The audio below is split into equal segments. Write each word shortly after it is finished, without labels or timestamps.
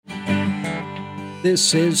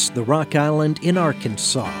This is the Rock Island in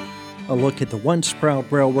Arkansas, a look at the once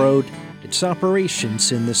proud railroad, its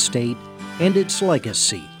operations in the state, and its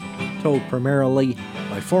legacy, told primarily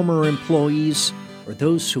by former employees or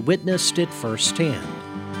those who witnessed it firsthand.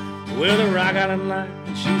 Well, the Rock Island Line,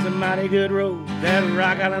 she's a mighty good road. That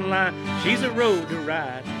Rock Island Line, she's a road to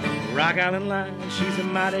ride. Rock Island Line, she's a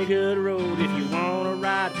mighty good road. If you want to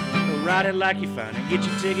ride it like you find it. Get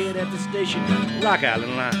your ticket at the station, Rock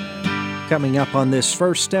Island Line. Coming up on this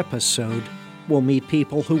first episode, we'll meet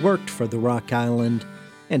people who worked for the Rock Island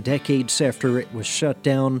and decades after it was shut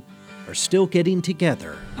down are still getting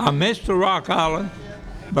together. I miss the Rock Island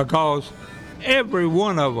because every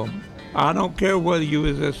one of them, I don't care whether you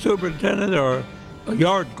was a superintendent or a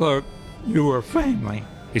yard clerk, you were family.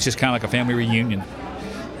 It's just kind of like a family reunion.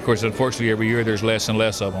 Of course, unfortunately, every year there's less and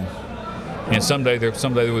less of them. And someday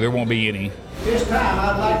there won't be any. This time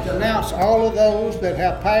I'd like to announce all of those that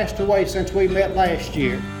have passed away since we met last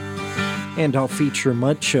year. And I'll feature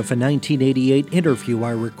much of a 1988 interview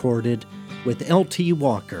I recorded with L.T.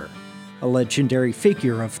 Walker, a legendary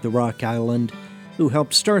figure of the Rock Island who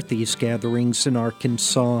helped start these gatherings in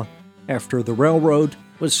Arkansas after the railroad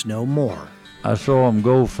was no more. I saw them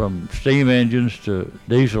go from steam engines to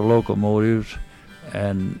diesel locomotives,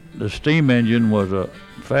 and the steam engine was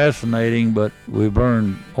fascinating, but we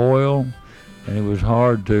burned oil, and it was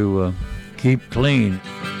hard to keep clean.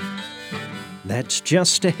 That's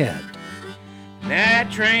just ahead.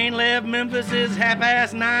 That train left Memphis is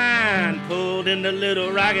 9:30, pulled into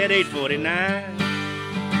Little Rock at 8:49.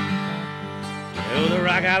 Oh, the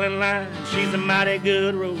Rock Island Line, she's a mighty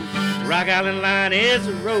good road. The Rock Island Line is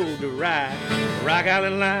a road to ride. The Rock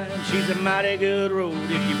Island Line, she's a mighty good road.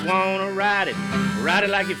 If you want to ride it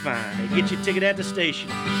like you find it. Get your ticket at the station,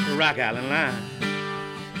 the Rock Island Line.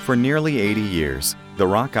 For nearly 80 years, the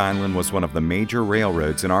Rock Island was one of the major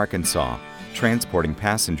railroads in Arkansas, transporting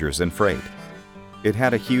passengers and freight. It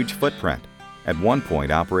had a huge footprint, at one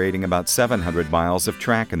point operating about 700 miles of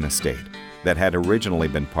track in the state that had originally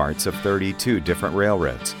been parts of 32 different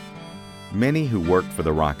railroads. Many who worked for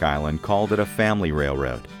the Rock Island called it a family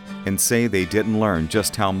railroad and say they didn't learn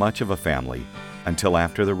just how much of a family until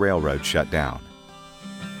after the railroad shut down.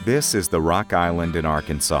 This is the Rock Island in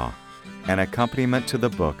Arkansas, an accompaniment to the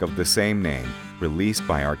book of the same name released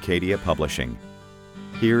by Arcadia Publishing.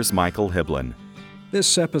 Here's Michael Hiblin.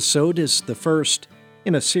 This episode is the first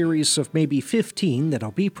in a series of maybe 15 that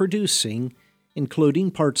I'll be producing,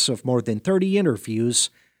 including parts of more than 30 interviews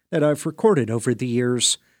that I've recorded over the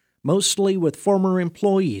years, mostly with former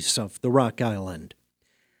employees of the Rock Island.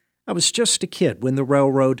 I was just a kid when the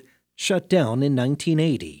railroad shut down in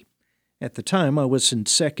 1980. At the time, I was in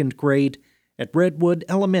second grade at Redwood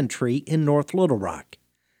Elementary in North Little Rock.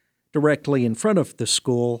 Directly in front of the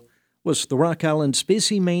school was the Rock Island's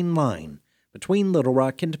busy main line between Little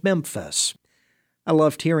Rock and Memphis. I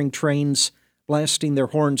loved hearing trains blasting their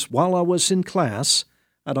horns while I was in class.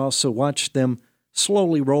 I'd also watch them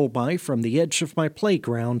slowly roll by from the edge of my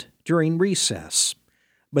playground during recess.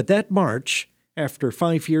 But that March, after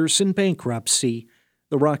 5 years in bankruptcy,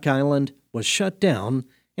 the Rock Island was shut down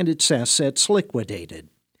and its assets liquidated.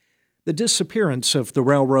 The disappearance of the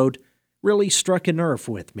railroad really struck a nerve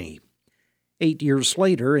with me. 8 years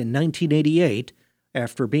later, in 1988,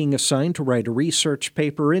 after being assigned to write a research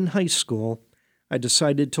paper in high school, I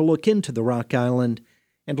decided to look into the Rock Island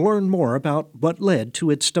and learn more about what led to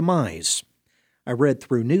its demise. I read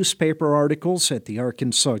through newspaper articles at the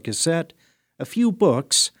Arkansas Gazette, a few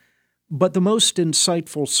books, but the most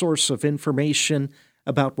insightful source of information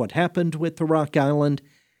about what happened with the Rock Island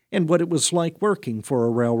and what it was like working for a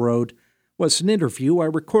railroad was an interview I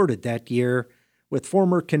recorded that year with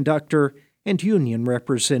former conductor and union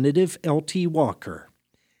representative L.T. Walker.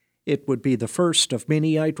 It would be the first of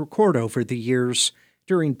many I'd record over the years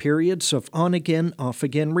during periods of on-again,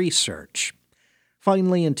 off-again research.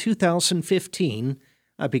 Finally, in 2015,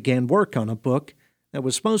 I began work on a book that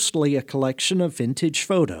was mostly a collection of vintage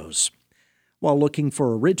photos. While looking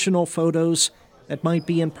for original photos that might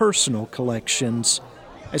be in personal collections,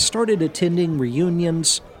 I started attending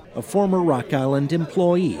reunions of former Rock Island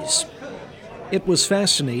employees. It was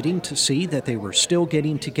fascinating to see that they were still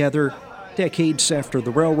getting together decades after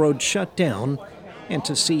the railroad shut down, and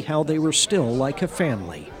to see how they were still like a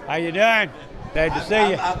family. How you doing? Glad to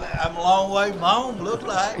see you. I'm a long way from home, look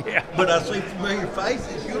like. Yeah. But I see familiar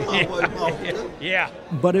faces. You're a long way from home, too. Yeah.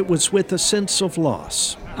 But it was with a sense of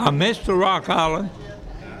loss. I miss the Rock Island,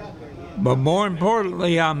 but more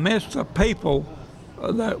importantly, I miss the people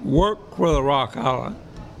that work for the Rock Island,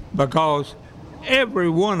 because every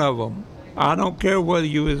one of them, I don't care whether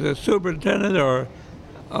you was a superintendent or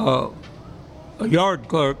a yard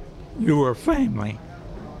clerk, you were family.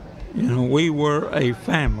 You know, we were a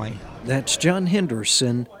family. That's John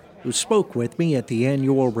Henderson, who spoke with me at the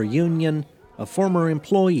annual reunion of former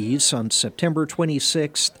employees on September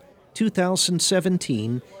 26,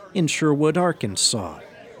 2017, in Sherwood, Arkansas.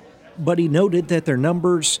 But he noted that their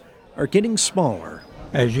numbers are getting smaller.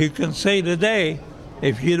 As you can see today,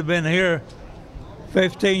 if you'd have been here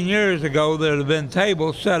 15 years ago, there'd have been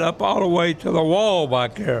tables set up all the way to the wall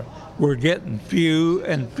back there. We're getting few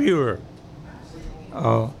and fewer.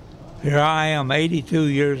 Here I am, 82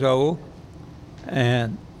 years old,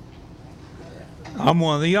 and I'm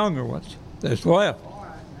one of the younger ones that's left.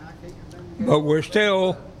 But we're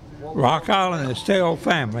still, Rock Island is still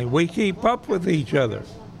family. We keep up with each other.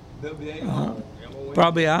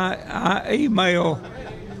 Probably I email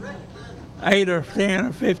 8 or 10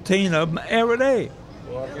 or 15 of them every day.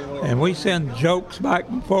 And we send jokes back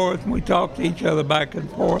and forth, and we talk to each other back and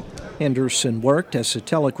forth. Henderson worked as a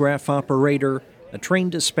telegraph operator, a train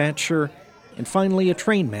dispatcher, and finally a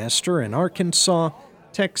train master in Arkansas,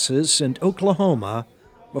 Texas, and Oklahoma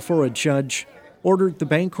before a judge ordered the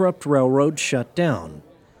bankrupt railroad shut down.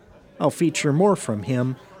 I'll feature more from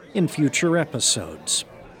him in future episodes.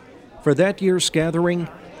 For that year's gathering,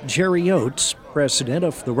 Jerry Oates, president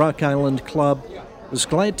of the Rock Island Club, was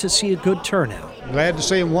glad to see a good turnout. Glad to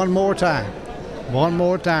see him one more time. One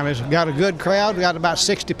more time. It's got a good crowd. We got about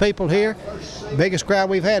 60 people here. Biggest crowd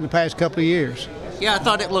we've had in the past couple of years. Yeah, I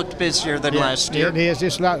thought it looked busier than last year. It is.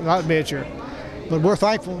 It's a lot busier. But we're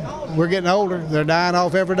thankful. We're getting older. They're dying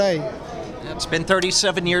off every day. It's been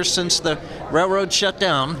 37 years since the railroad shut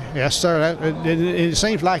down. Yes, sir. It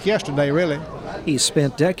seems like yesterday, really. He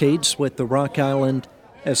spent decades with the Rock Island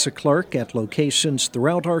as a clerk at locations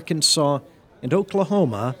throughout Arkansas and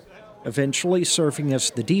Oklahoma, eventually serving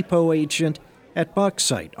as the depot agent at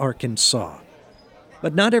Bauxite, Arkansas.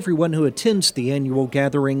 But not everyone who attends the annual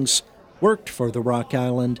gatherings worked for the Rock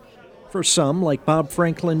Island. For some, like Bob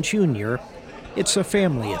Franklin Jr., it's a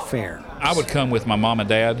family affair. I would come with my mom and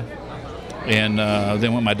dad, and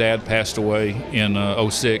then when my dad passed away in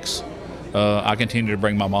 2006, I continued to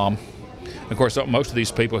bring my mom. Of course, most of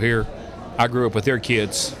these people here, I grew up with their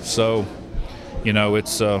kids, so, you know,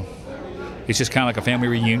 it's just kind of like a family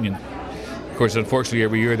reunion. Of course, unfortunately,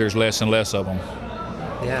 every year there's less and less of them.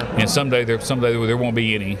 Yeah. And someday there won't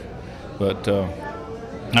be any. But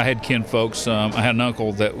I had kin folks. I had an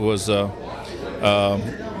uncle that was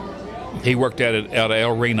he worked out of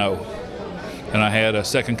El Reno, and I had a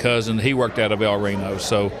second cousin. He worked out of El Reno.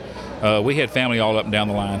 So we had family all up and down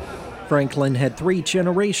the line. Franklin had 3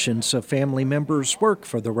 generations of family members work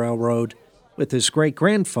for the railroad, with his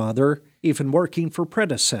great-grandfather even working for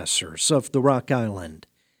predecessors of the Rock Island,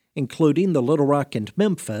 including the Little Rock and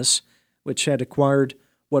Memphis, which had acquired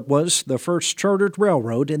what was the first chartered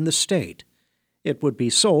railroad in the state. It would be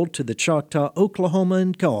sold to the Choctaw, Oklahoma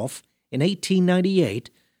and Gulf in 1898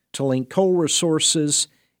 to link coal resources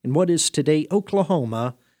in what is today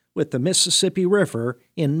Oklahoma with the Mississippi River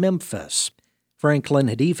in Memphis. Franklin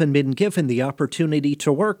had even been given the opportunity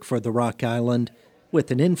to work for the Rock Island with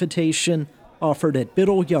an invitation offered at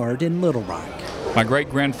Biddle Yard in Little Rock. My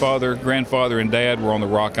great-grandfather, grandfather, and dad were on the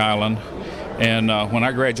Rock Island, and when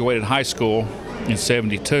I graduated high school in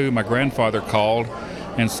 '72, my grandfather called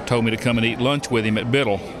and told me to come and eat lunch with him at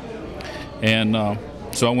Biddle. And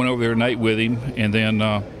so I went over there and ate with him, and then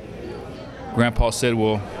Grandpa said,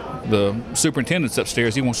 well, the superintendent's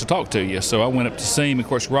upstairs, he wants to talk to you. So I went up to see him. Of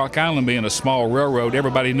course, Rock Island being a small railroad,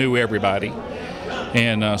 everybody knew everybody.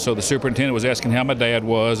 And so the superintendent was asking how my dad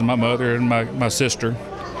was, and my mother, and my sister.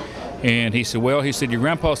 And he said, well, your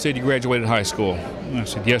grandpa said you graduated high school. And I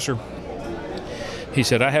said, yes, sir. He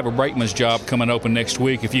said, I have a brakeman's job coming open next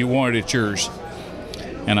week. If you want it, it's yours.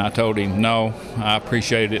 And I told him, no, I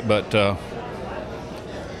appreciated it, but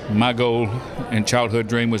my goal and childhood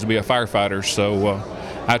dream was to be a firefighter. So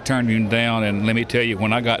I turned him down, and let me tell you,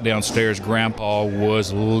 when I got downstairs, Grandpa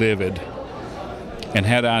was livid. And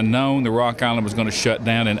had I known the Rock Island was going to shut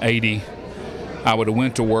down in '80, I would have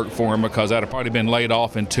went to work for him, because I'd have probably been laid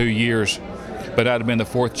off in 2 years. But I'd have been the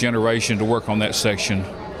 4th generation to work on that section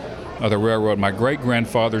of the railroad. My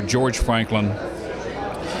great-grandfather, George Franklin,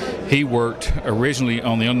 he worked originally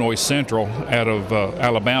on the Illinois Central out of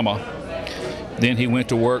Alabama. Then he went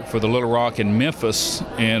to work for the Little Rock in Memphis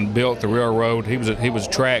and built the railroad. He was a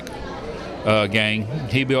track gang.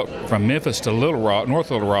 He built from Memphis to Little Rock, North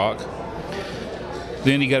Little Rock.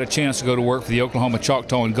 Then he got a chance to go to work for the Oklahoma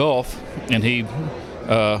Choctaw and Gulf, and he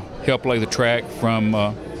helped lay the track from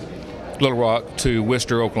Little Rock to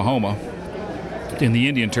Worcester, Oklahoma, in the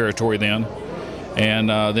Indian Territory then. And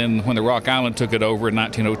then when the Rock Island took it over in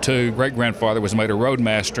 1902, great-grandfather was made a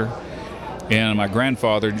roadmaster, And my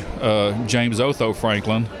grandfather, James Otho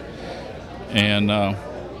Franklin, and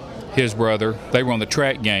his brother, they were on the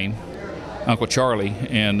track game, Uncle Charlie,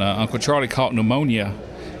 and Uncle Charlie caught pneumonia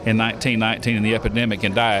in 1919 in the epidemic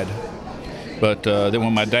and died. But then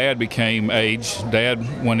when my dad became aged,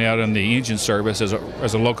 Dad went out in the engine service as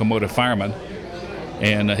a locomotive fireman,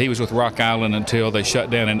 and he was with Rock Island until they shut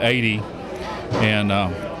down in '80. And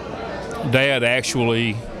Dad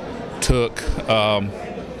actually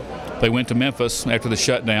they went to Memphis after the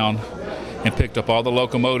shutdown and picked up all the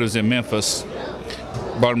locomotives in Memphis,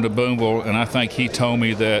 brought them to Boonville, and I think he told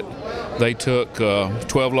me that they took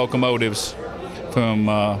 12 locomotives from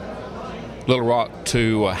Little Rock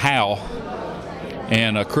to Howell,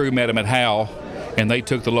 and a crew met him at Howell, and they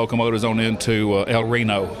took the locomotives on into El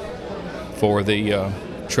Reno for the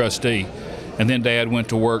trustee. And then Dad went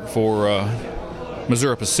to work for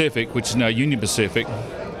Missouri Pacific, which is now Union Pacific.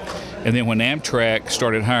 And then when Amtrak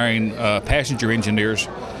started hiring passenger engineers,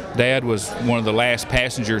 Dad was one of the last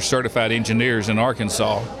passenger certified engineers in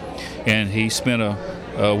Arkansas, and he spent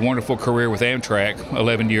a wonderful career with Amtrak,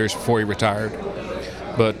 11 years before he retired.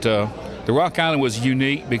 But the Rock Island was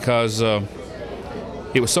unique because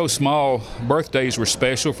it was so small. Birthdays were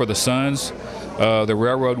special for the sons. The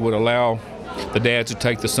railroad would allow the dads to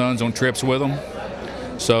take the sons on trips with them.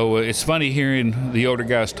 So it's funny hearing the older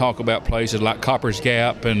guys talk about places like Copper's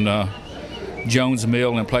Gap and Jones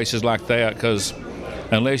Mill and places like that, because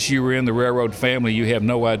unless you were in the railroad family, you have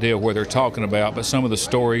no idea what they're talking about. But some of the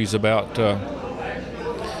stories about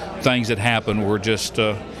things that happened were just,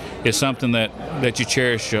 it's something that you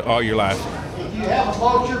cherish all your life. If you haven't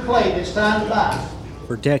bought your plate, it's time to buy.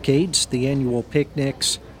 For decades, the annual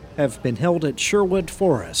picnics have been held at Sherwood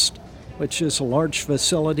Forest, which is a large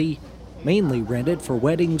facility mainly rented for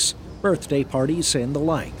weddings, birthday parties, and the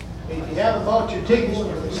like. If you haven't bought your tickets for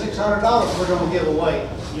the $600 we're going to give away,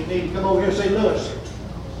 you need to come over here and see Lewis.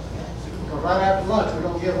 Because right after lunch, we're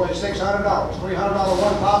going to give away $600. $300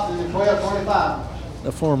 one pop, and then $12.25.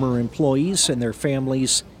 The former employees and their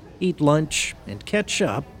families eat lunch and catch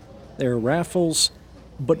up. There are raffles,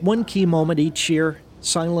 but one key moment each year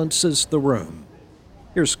silences the room.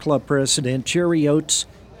 Here's Club President Jerry Oates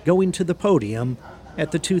going to the podium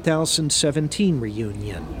at the 2017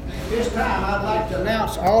 reunion. This time I'd like to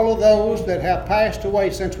announce all of those that have passed away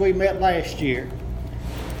since we met last year.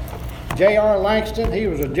 J.R. Langston, he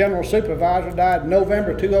was a general supervisor, died in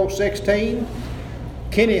November 2016.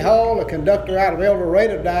 Kenny Hall, a conductor out of El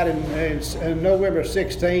Dorado, died in November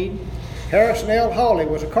 16. Harrison L. Hawley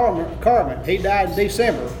was a carman. He died in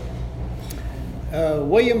December.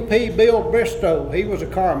 William P. Bill Bristow, he was a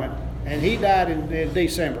carman, and he died in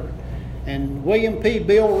December. And William P.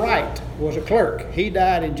 Bill Wright was a clerk. He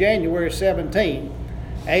died in January 17.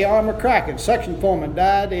 A.R. McCracken, section foreman,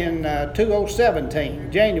 died in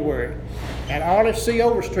 2017, January. And Arliss C.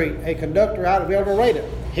 Overstreet, a conductor out of El Dorado,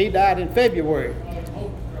 he died in February.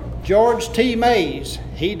 George T. Mays,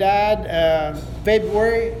 he died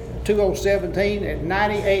February 2017 at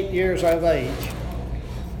 98 years of age.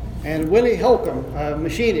 And Willie Holcomb, a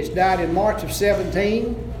machinist, died in March of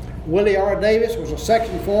 17. Willie R. Davis was a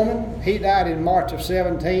section foreman. He died in March of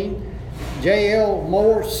 17. J.L.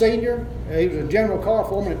 Moore Sr., he was a general car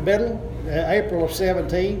foreman at Biddle, April of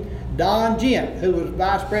 17. Don Gent, who was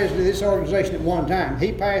vice president of this organization at one time,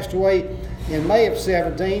 he passed away in May of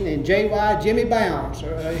 17. And J.Y. Jimmy Bounds,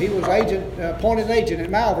 he was appointed agent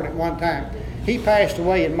at Malvern at one time. He passed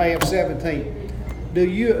away in May of 17.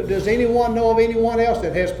 Does anyone know of anyone else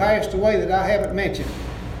that has passed away that I haven't mentioned?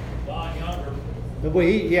 Don Younger.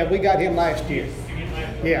 We got him last year.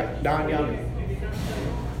 Yeah, Don Younger.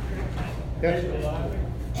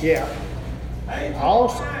 Yeah.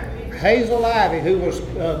 Also, Hazel Ivy, who was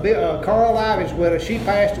Carl Ivy's widow, she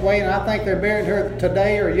passed away, and I think they buried her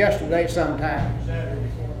today or yesterday sometime.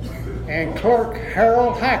 And Clerk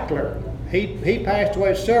Harold Hackler, he passed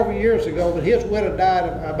away several years ago, but his widow died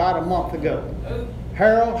about a month ago.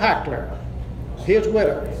 Harold Hackler, his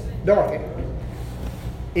widow, Dorothy.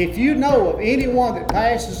 If you know of anyone that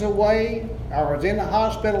passes away or is in the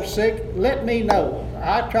hospital sick, let me know.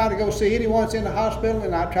 I try to go see anyone that's in the hospital,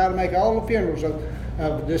 and I try to make all the funerals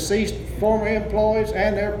of deceased former employees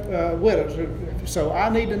and their widows. So I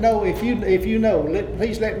need to know if you know.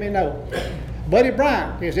 Please let me know. Buddy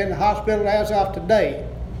Bryant is in the hospital as of today,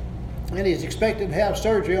 and he's expected to have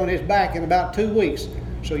surgery on his back in about 2 weeks.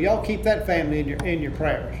 So y'all keep that family in your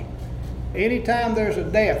prayers. Anytime there's a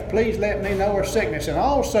death, please let me know, or sickness. And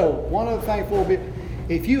also, one other thing for me,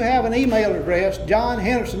 if you have an email address, John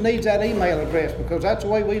Henderson needs that email address, because that's the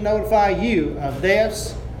way we notify you of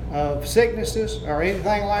deaths, of sicknesses or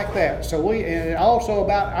anything like that. So and also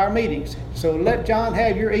about our meetings. So let John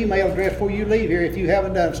have your email address before you leave here if you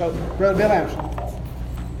haven't done so. Brother Bill Anderson.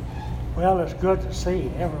 Well, it's good to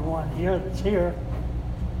see everyone here that's here.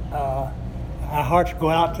 Our hearts go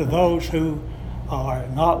out to those who are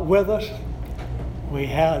not with us. We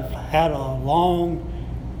have had a long,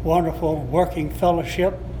 wonderful working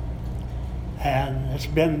fellowship, and it's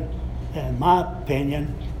been, in my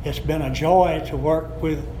opinion, it's been a joy to work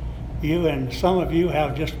with you, and some of you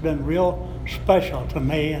have just been real special to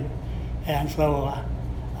me, and so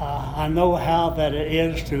I know how that it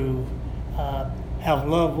is to have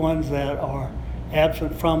loved ones that are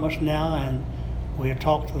absent from us now, and we'll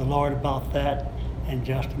talk to the Lord about that in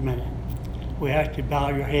just a minute. We ask you to bow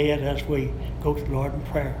your head as we go to the Lord in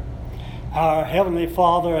prayer. Our Heavenly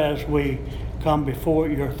Father, as we come before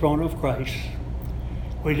your throne of grace,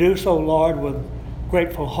 we do so, Lord, with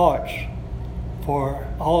grateful hearts for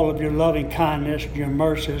all of your loving kindness, your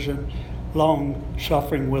mercies, and long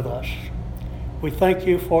suffering with us. We thank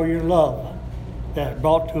you for your love that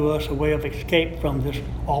brought to us a way of escape from this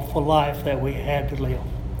awful life that we had to live.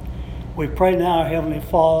 We pray now, Heavenly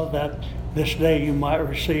Father, that this day you might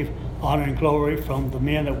receive honor and glory from the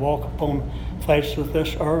men that walk upon the face of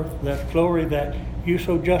this earth, that glory that you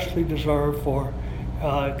so justly deserve for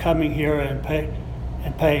coming here and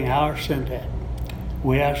paying our sin debt.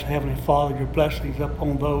 We ask, Heavenly Father, your blessings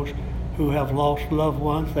upon those who have lost loved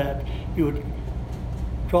ones, that you would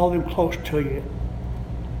draw them close to you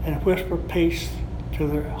and whisper peace to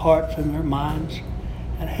their hearts and their minds,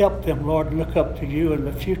 and help them, Lord, look up to you in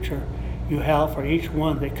the future you have for each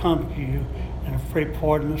one that comes to you and a free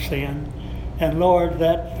pardon of sin. And Lord,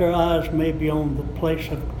 that their eyes may be on the place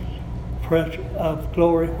of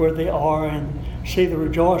glory where they are, and see the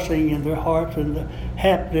rejoicing in their hearts and the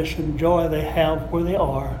happiness and joy they have where they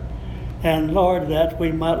are. And Lord, that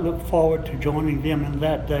we might look forward to joining them in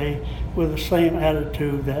that day with the same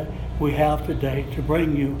attitude that we have today to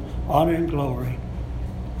bring you honor and glory.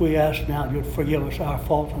 We ask now you'd forgive us our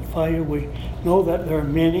faults and failure. We know that there are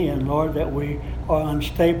many, and Lord, that we are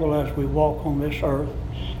unstable as we walk on this earth.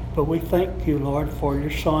 But we thank you, Lord, for your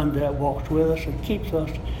Son that walks with us and keeps us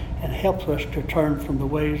and helps us to turn from the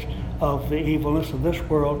ways of the evilness of this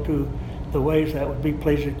world to the ways that would be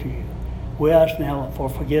pleasing to you. We ask now for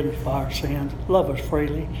forgiveness of our sins. Love us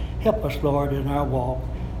freely. Help us, Lord, in our walk.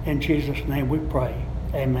 In Jesus' name we pray.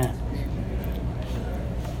 Amen.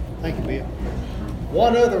 Thank you, Bill.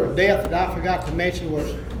 One other death that I forgot to mention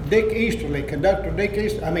was Dick Easterly,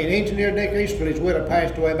 Engineer Dick Easterly's widow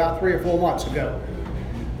passed away about 3 or 4 months ago.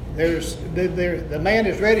 The man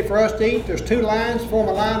is ready for us to eat. There's 2 lines, form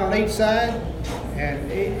a line on each side, and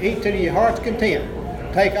eat to your heart's content.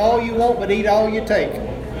 Take all you want, but eat all you take.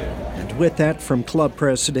 And with that, from Club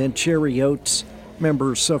President Jerry Oates,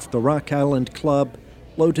 members of the Rock Island Club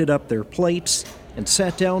loaded up their plates and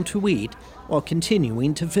sat down to eat while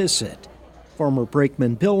continuing to visit. Former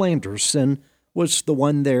brakeman Bill Anderson was the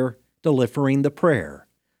one there delivering the prayer.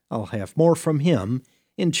 I'll have more from him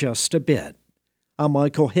in just a bit. I'm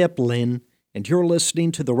Michael Heplin, and you're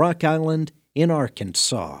listening to the Rock Island in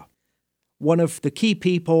Arkansas. One of the key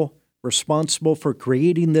people responsible for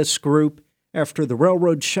creating this group after the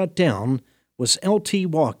railroad shut down was L.T.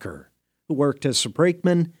 Walker, who worked as a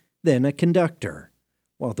brakeman, then a conductor.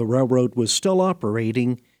 While the railroad was still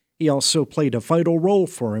operating, he also played a vital role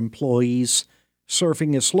for employees,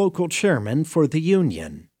 serving as local chairman for the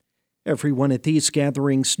union. Everyone at these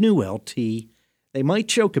gatherings knew L.T. They might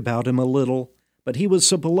joke about him a little, but he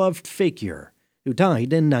was a beloved figure who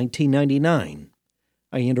died in 1999.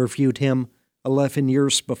 I interviewed him 11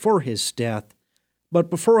 years before his death, but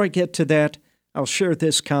before I get to that, I'll share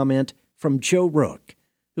this comment from Joe Rook,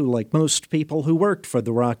 who, like most people who worked for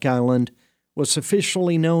the Rock Island, was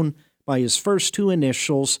officially known by his first 2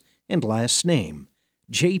 initials and last name,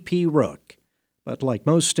 J.P. Rook. But like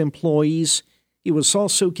most employees, he was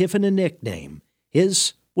also given a nickname.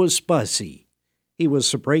 His was Buzzy. He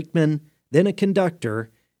was a brakeman, then a conductor,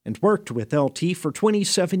 and worked with L.T. for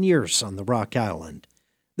 27 years on the Rock Island.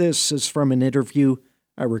 This is from an interview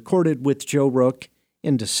I recorded with Joe Rook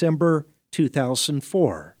in December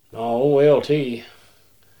 2004. Oh, L.T.,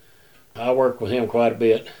 I worked with him quite a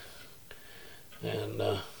bit, and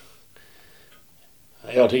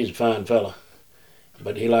L.T.'s a fine fella,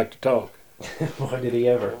 but he liked to talk. Why did he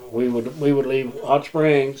ever? We would leave Hot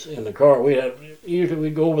Springs in the car. Usually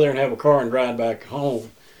we'd go over there and have a car and drive back home,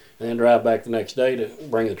 and then drive back the next day to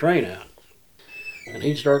bring the train out. And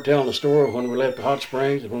he'd start telling the story when we left the Hot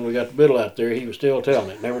Springs, and when we got the Biddle out there, he was still telling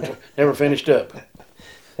it. Never finished up.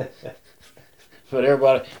 But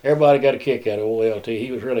everybody got a kick out of old LT.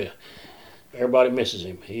 He was really everybody misses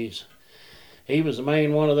him. He was the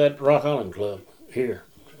main one of that Rock Island Club here.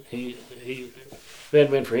 If it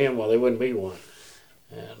hadn't been for him, well, there wouldn't be one.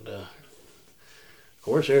 And of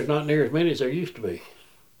course, there's not near as many as there used to be.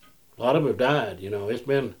 A lot of them have died. You know, it's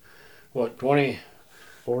been what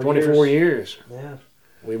 24 years. Yeah.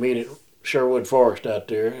 We meet at Sherwood Forest out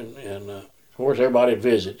there, and of course everybody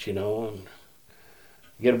visits, you know, and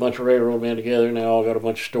get a bunch of railroad men together, and they all got a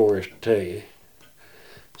bunch of stories to tell you.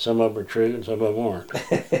 Some of them are true, and some of them aren't.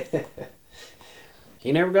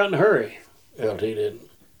 He never got in a hurry. LT didn't.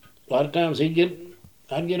 A lot of times I'd get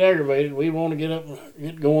aggravated. We'd want to get up,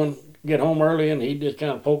 get going, get home early, and he'd just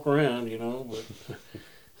kind of poke around, you know. But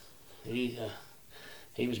he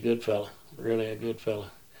was a good fella, really a good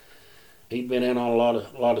fella. He'd been in on a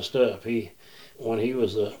lot of stuff. When he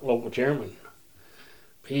was the local chairman,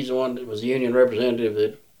 he's the one that was the union representative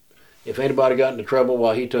that if anybody got into trouble,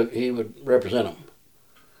 well, he would represent them.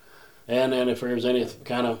 And then if there was any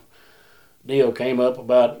kind of deal came up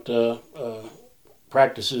about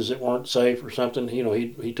practices that weren't safe or something, you know,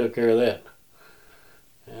 he took care of that.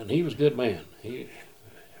 And he was a good man.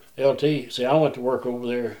 LT, see, I went to work over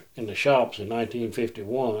there in the shops in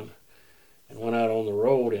 1951 and went out on the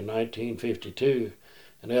road in 1952,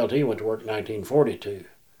 and LT went to work in 1942.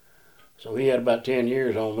 So he had about 10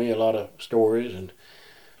 years on me, a lot of stories. And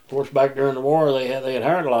of course, back during the war, they had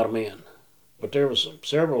hired a lot of men. But there was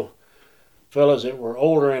several fellas that were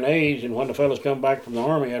older in age, and when the fellas come back from the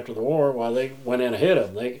Army after the war, well, they went in ahead of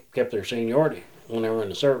them. They kept their seniority when they were in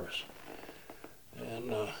the service.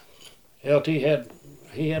 And LT had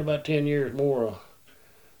about 10 years more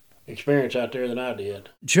experience out there than I did.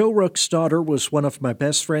 Joe Rook's daughter was one of my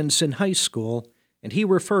best friends in high school, and he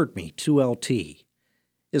referred me to LT.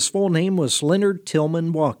 His full name was Leonard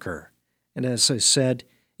Tillman Walker, and as I said,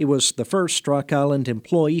 he was the first Rock Island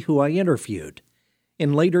employee who I interviewed.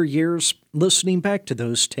 In later years, listening back to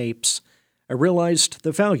those tapes, I realized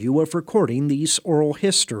the value of recording these oral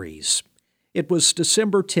histories. It was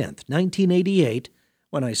December 10th, 1988,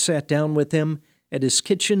 when I sat down with him at his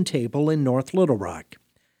kitchen table in North Little Rock.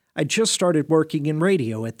 I'd just started working in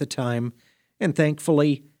radio at the time, and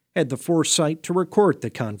thankfully had the foresight to record the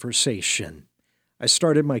conversation. I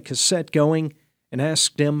started my cassette going and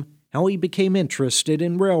asked him how he became interested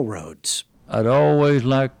in railroads. I'd always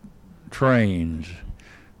liked trains.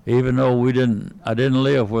 Even though I didn't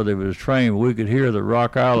live where there was a train, we could hear the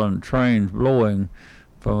Rock Island trains blowing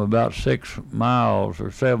from about 6 miles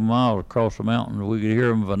or 7 miles across the mountain. We could hear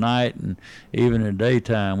them by night, and even in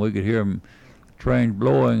daytime we could hear them, trains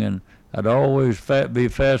blowing, and I'd always be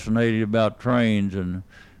fascinated about trains. And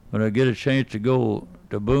when I get a chance to go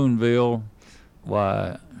to Boonville,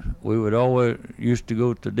 why, we would always used to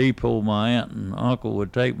go to the depot. My aunt and uncle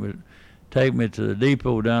would take me to the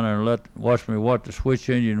depot down there and watch me watch the switch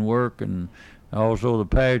engine work, and also the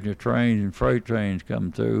passenger trains and freight trains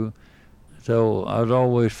come through. So I was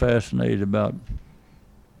always fascinated about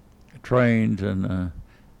trains, and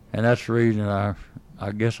that's the reason I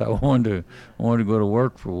guess I wanted to go to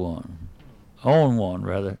work for one, own one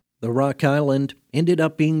rather. The Rock Island ended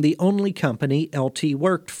up being the only company LT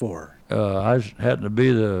worked for. I happened to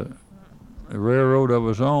be the railroad I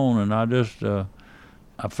was on, and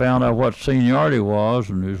I found out what seniority was,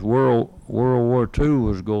 and this World War II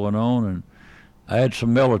was going on, and I had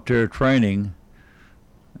some military training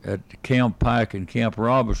at Camp Pike and Camp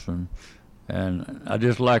Robinson, and I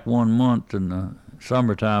just like 1 month in the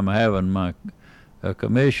summertime having my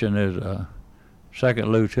commission as a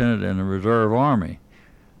second lieutenant in the Reserve Army.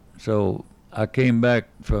 So I came back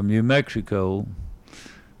from New Mexico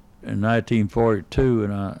in 1942,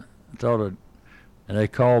 and I thought and they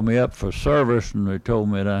called me up for service, and they told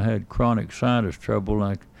me that I had chronic sinus trouble,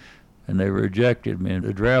 and they rejected me. And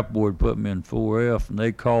the draft board put me in 4F, and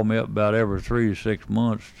they called me up about every 3 to 6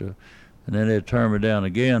 months, and then they'd turn me down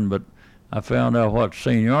again. But I found out what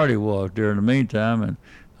seniority was during the meantime, and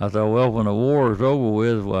I thought, well, when the war is over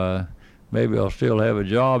with, why, maybe I'll still have a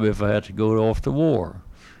job if I had to go off the war.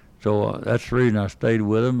 So that's the reason I stayed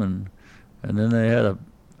with them, and then they had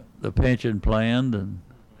the pension planned, and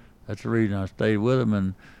that's the reason I stayed with them,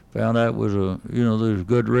 and found out it was there's a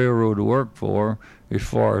good railroad to work for as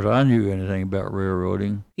far as I knew anything about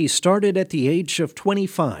railroading. He started at the age of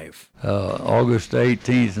 25. August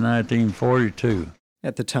 18th, 1942.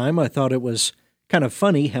 At the time, I thought it was kind of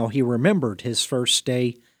funny how he remembered his first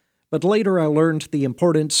day, but later I learned the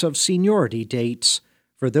importance of seniority dates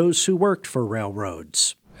for those who worked for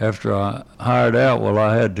railroads. After I hired out,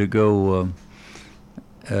 I had to go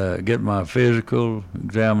get my physical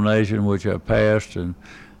examination, which I passed, and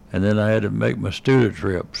then I had to make my student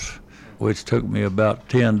trips, which took me about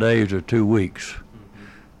 10 days or 2 weeks.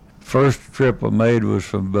 First trip I made was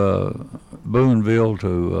from Boonville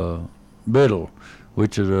to Biddle,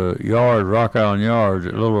 which is a yard, Rock Island Yards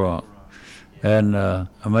at Little Rock. And I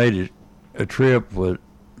made a trip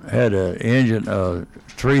had an engine,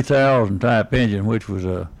 3000 type engine, which was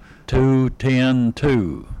a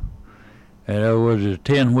 210-2. And it was a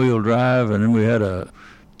 10-wheel drive, and then we had a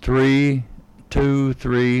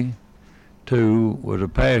 3-2-3-2 with a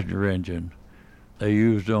passenger engine they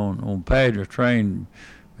used on passenger train.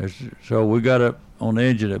 So we got up on the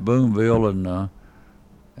engine at Boonville, and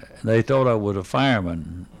they thought I was a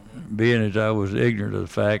fireman, being as I was ignorant of the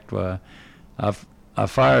fact. I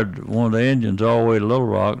fired one of the engines all the way to Little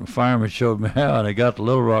Rock, and the fireman showed me how, and I got to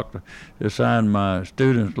Little Rock to sign my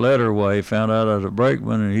student's letter away, found out I was a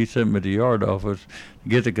brakeman, and he sent me to the yard office to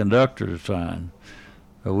get the conductor to sign.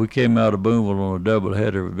 So we came out of Boonville on a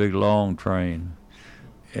double-header with a big, long train.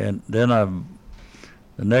 And then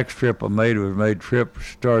the next trip I made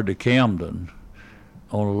started to Camden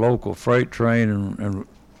on a local freight train, and the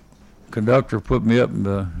conductor put me up in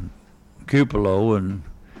the cupola, and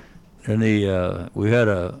we had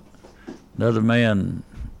another man.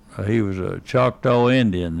 He was a Choctaw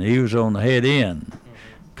Indian. He was on the head end,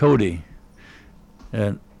 Cody.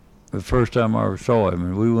 And the first time I ever saw him,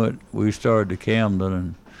 and we started to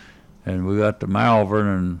Camden, and we got to Malvern,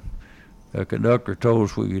 and the conductor told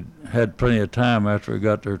us we had plenty of time after we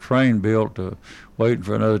got their train built to waiting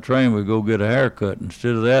for another train. We'd go get a haircut.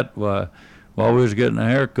 Instead of that, while we was getting a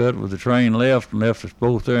haircut, the train left us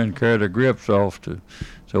both there and carried our grips off.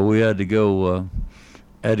 So we had to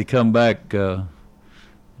come back to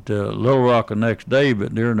Little Rock the next day.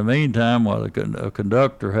 But during the meantime, while a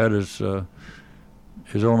conductor had is on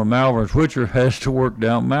a Malvern switcher, has to work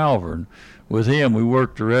down Malvern. With him, we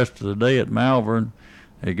worked the rest of the day at Malvern.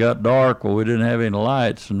 It got dark. Well, we didn't have any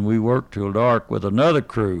lights, and we worked till dark with another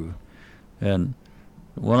crew. And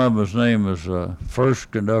one of them's name was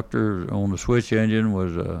first conductor on the switch engine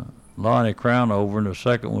was Lonnie Crownover, and the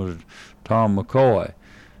second was Tom McCoy.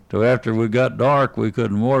 So after we got dark, we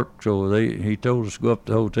couldn't work, so he told us to go up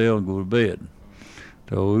to the hotel and go to bed.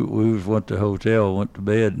 So we went to the hotel, went to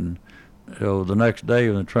bed, and so the next day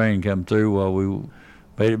when the train came through, we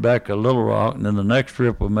made it back to Little Rock, and then the next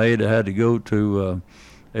trip we made, I had to go to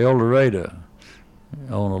El Dorado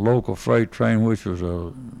on a local freight train, which was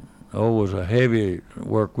a heavy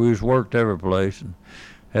work. We just worked every place, and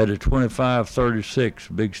had a 2536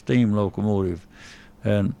 big steam locomotive,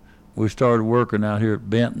 and we started working out here at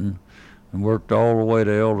Benton and worked all the way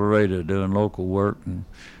to El Dorado doing local work. And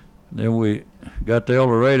then we got to El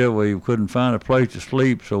Dorado where you couldn't find a place to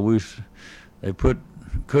sleep, so they put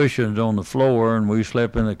cushions on the floor, and we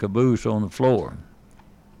slept in the caboose on the floor.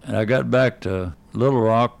 And I got back to Little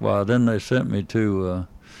Rock. Then they sent me to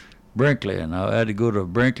Brinkley, and I had to go to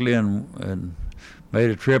Brinkley and made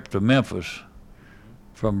a trip to Memphis.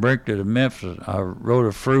 From Brinkley to Memphis, I rode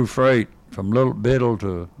a through freight from Little Biddle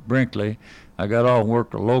to Brinkley. I got off and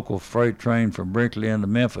worked a local freight train from Brinkley into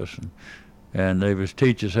Memphis, and they was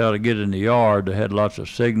teach us how to get in the yard. They had lots of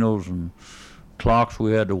signals and clocks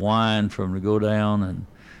we had to wind from to go down and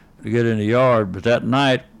to get in the yard. But that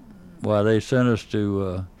night, they sent us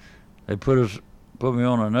to, they put me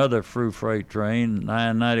on another through freight train,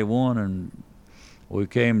 991, and we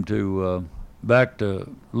came to back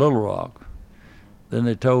to Little Rock. Then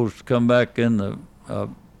they told us to come back in the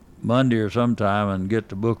Monday or sometime and get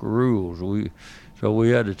the book of rules. So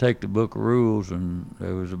we had to take the book of rules, and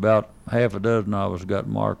there was about half a dozen of us got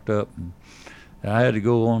marked up. And I had to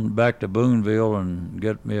go on back to Boonville and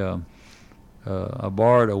get me I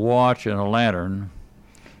borrowed a watch and a lantern.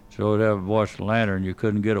 So I'd have a watch and lantern. You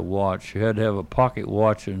couldn't get a watch. You had to have a pocket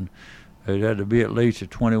watch, and it had to be at least a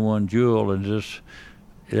 21 jewel, and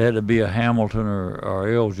it had to be a Hamilton or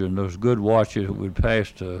Elgin, those good watches that would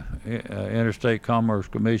pass the Interstate Commerce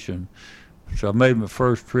Commission. So I made my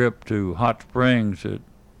first trip to Hot Springs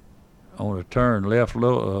on a turn, left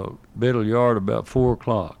Biddle Yard about 4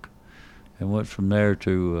 o'clock, and went from there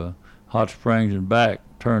to Hot Springs and back,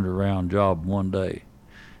 turned around job one day.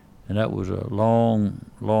 And that was a long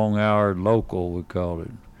hour local, we called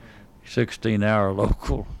it, 16-hour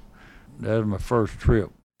local. That was my first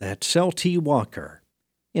trip. That's L.T. Walker.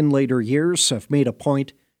 In later years, I've made a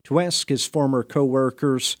point to ask his former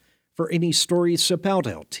co-workers for any stories about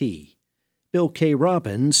L.T. Bill K.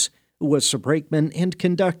 Robbins, who was a brakeman and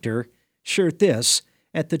conductor, shared this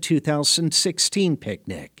at the 2016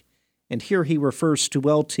 picnic, and here he refers to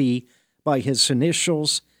L.T. by his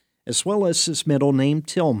initials as well as his middle name,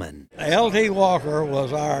 Tillman. L.T. Walker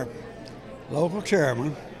was our local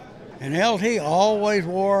chairman, and L.T. always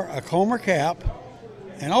wore a Comer cap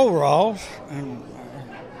and overalls, and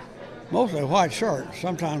mostly white shirts.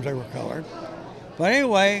 Sometimes they were colored. But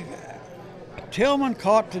anyway, Tillman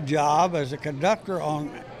caught the job as a conductor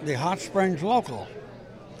on the Hot Springs Local.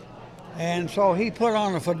 And so he put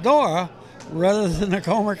on a fedora rather than a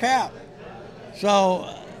Comer cap.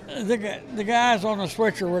 So the guys on the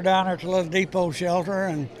switcher were down there at the little depot shelter,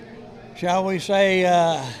 and shall we say,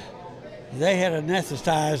 they had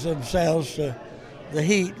anesthetized themselves to the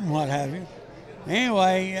heat and what have you.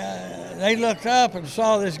 Anyway, they looked up and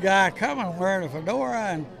saw this guy coming wearing a fedora,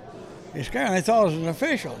 and it scared them. They thought it was an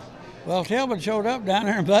official. Well, Tillman showed up down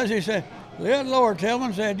there, and Buzzy said, "Good Lord,"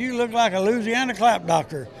 Tillman said, "you look like a Louisiana clap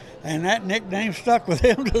doctor." And that nickname stuck with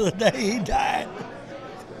him to the day he died.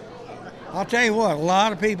 I'll tell you what, a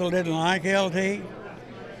lot of people didn't like LT,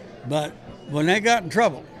 but when they got in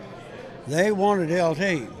trouble, they wanted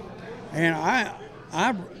LT. And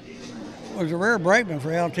I was a rear brakeman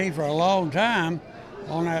for LT for a long time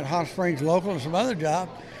on that Hot Springs Local and some other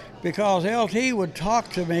jobs, because LT would talk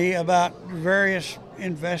to me about various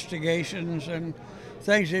investigations and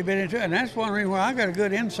things he'd been into. And that's one reason why I got a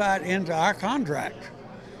good insight into our contract,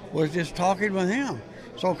 was just talking with him.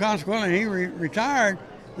 So consequently, he retired,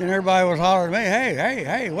 then everybody was hollering at me,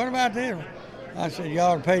 hey, what about this? I said,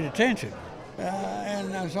 y'all have paid attention.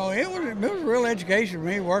 So it was a real education for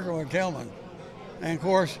me working with Tillman. And of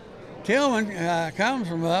course, Tillman comes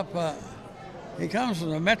from he comes from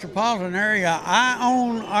the metropolitan area,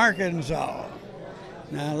 Ione, Arkansas.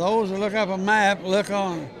 Now those that look up a map, look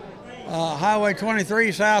on Highway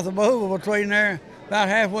 23 south of Louisville, between there, about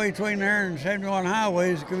halfway between there and 71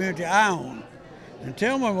 Highway is the community Ione. And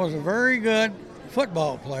Tillman was a very good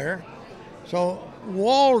football player, so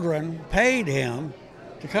Waldron paid him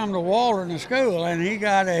to come to Waldron to school, and he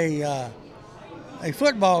got a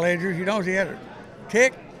football injury. You know, he had a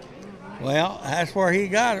tick. Well, that's where he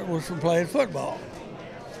got it, was from playing football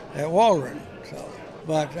at Waldron. So,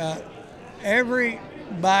 but every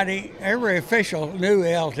official knew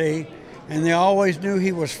LT, and they always knew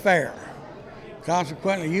he was fair.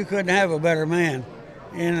 Consequently, you couldn't have a better man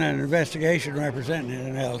in an investigation representing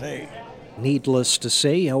an LT. Needless to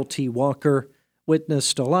say, LT Walker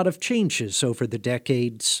witnessed a lot of changes over the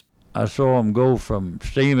decades. I saw him go from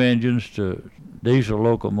steam engines to diesel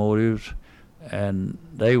locomotives, and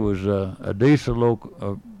they was a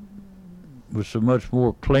diesel was so much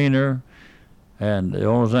more cleaner, and the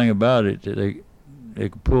only thing about it, they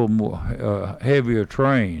could pull more heavier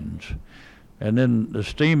trains. And then the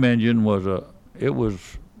steam engine it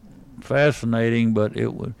was fascinating, but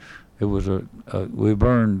we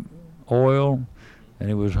burned oil, and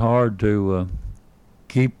it was hard to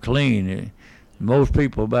keep clean. Most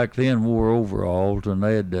people back then wore overalls, and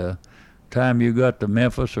they had time you got to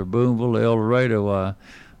Memphis or Boonville, El Dorado,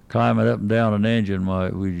 climbing up and down an engine,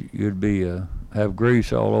 you'd be have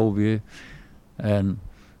grease all over you. And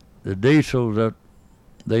the diesels,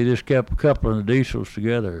 they just kept coupling the diesels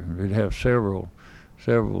together. They'd have several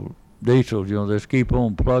diesels, just keep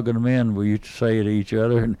on plugging them in, we used to say to each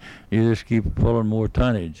other, and you just keep pulling more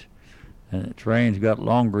tonnage. And the trains got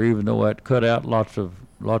longer, even though that cut out lots of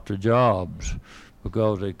jobs,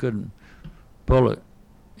 because they couldn't pull it,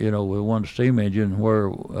 with one steam engine, where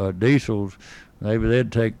diesels, maybe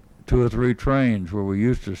they'd take 2 or 3 trains, where we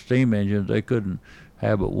used to steam engines, they couldn't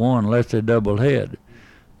have but one unless they double head.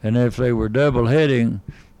 And if they were double heading,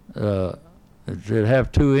 they'd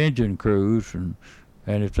have 2 engine crews, and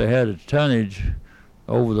if they had a tonnage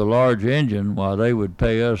over the large engine, they would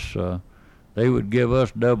pay us, they would give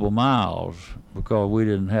us double miles, because we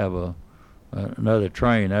didn't have another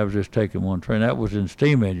train. I was just taking one train. That was in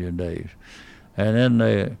steam engine days. And then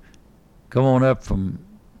they come on up from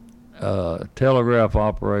telegraph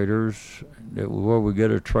operators, where we get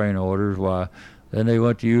our train orders. Then they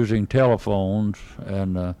went to using telephones,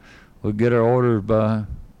 and we'd get our orders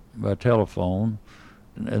by telephone.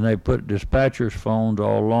 And they put dispatchers' phones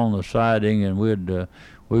all along the siding, and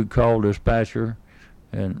we'd call dispatcher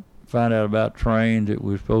and find out about trains that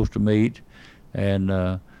we were supposed to meet. And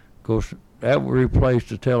of course, that replaced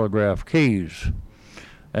the telegraph keys,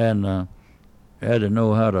 and had to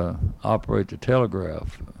know how to operate the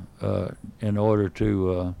telegraph in order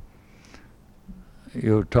to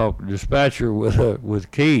talk to dispatcher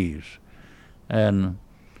with keys. And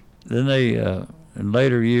then they in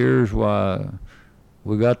later years,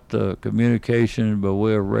 we got the communication by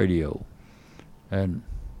way of radio, and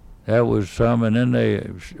that was some. And then they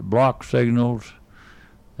block signals,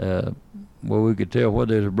 where we could tell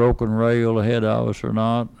whether there's a broken rail ahead of us or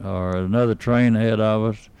not, or another train ahead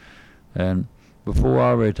of us. And before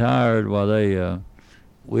I retired, a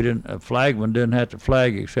flagman didn't have to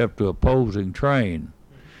flag except to opposing train.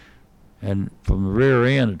 And from the rear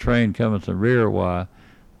end, the train coming to the rear,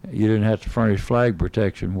 you didn't have to furnish flag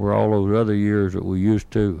protection where all those other years that we used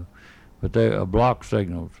to. But they block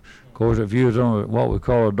signals. Of course, if you was on what we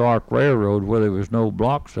call a dark railroad where there was no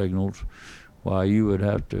block signals, why you would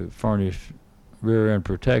have to furnish rear end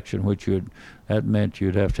protection, that meant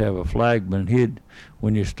you'd have to have a flagman.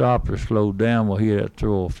 When you stopped or slowed down, well, he'd have to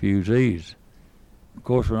throw a fusees. Of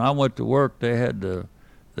course, when I went to work, they had the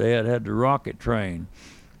rocket train.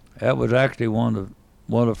 That was actually one of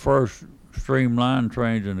the first streamline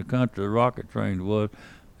trains in the country. The rocket train was,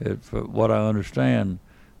 for what I understand,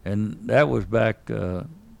 and that was back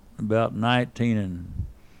about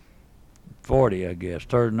 1940, I guess,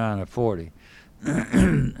 39 or 40.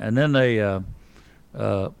 And then they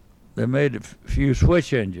made a few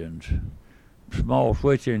switch engines, small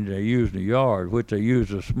switch engines they used in the yard, which they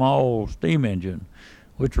used a small steam engine,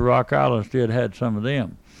 which Rock Island still had some of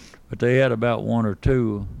them. But they had about one or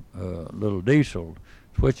two little diesel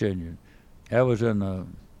switch engines. That was in the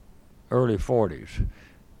early 40s.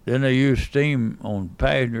 Then they used steam on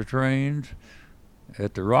passenger trains.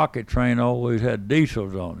 At the rocket train, always had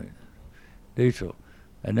diesels on it, diesel.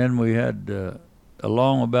 And then we had,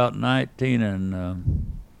 along about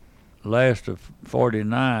last of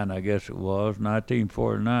 49, I guess it was,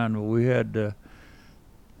 1949, we had,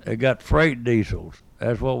 they got freight diesels.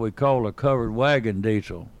 That's what we call a covered wagon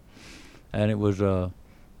diesel. And it was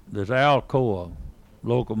this Alcoa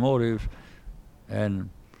locomotives, and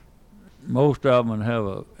most of them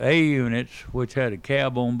have A units, which had a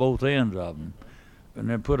cab on both ends of them, and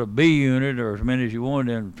then put a B unit or as many as you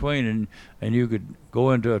wanted in between, and you could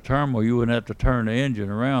go into a terminal. You wouldn't have to turn the engine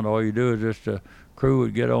around. All you do is just the crew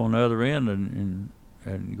would get on the other end and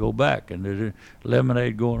go back, and there's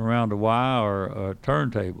lemonade going around the Y or a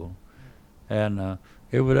turntable. And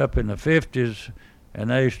it was up in the 50s, and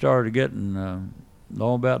they started getting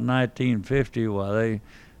all about 1950. While they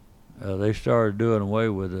started doing away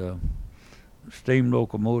with steam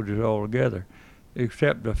locomotives altogether,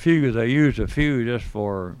 except a few. They used a few just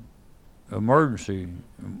for emergency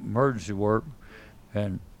work,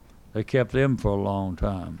 and they kept them for a long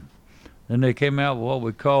time. Then they came out with what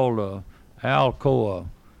we called Alcoa.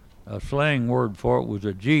 A slang word for it was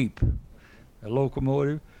a Jeep, a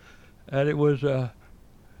locomotive, and it was the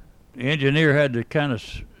engineer had to kind of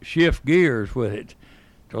shift gears with it.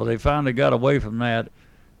 So they finally got away from that.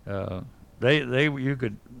 You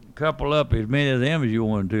could couple up as many of them as you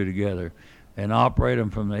wanted to together and operate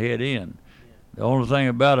them from the head end. The only thing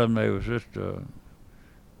about them, they was just they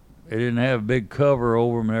didn't have a big cover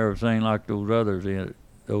over them and everything like those others,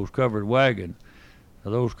 those covered wagons.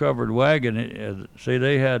 Those covered wagons, see,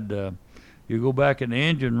 they had, you go back in the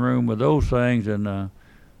engine room with those things, and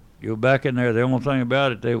you go back in there, the only thing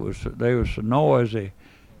about it, they was so noisy,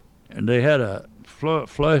 and they had a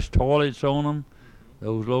flush toilets on them.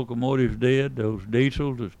 Those locomotives did, those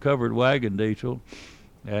diesels, those covered wagon diesel.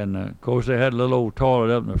 And of course they had a little old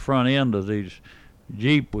toilet up in the front end of these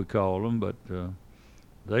Jeep, we call them, but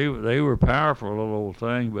they were powerful little old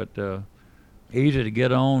thing, but easy to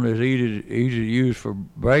get on, is easy to use for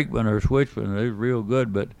brakemen or switchmen. They were real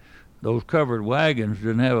good, but those covered wagons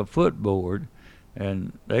didn't have a footboard,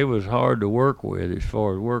 and they was hard to work with as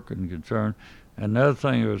far as working concerned. And the other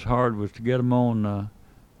thing that was hard was to get them on,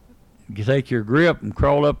 you take your grip and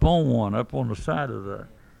crawl up on the side of the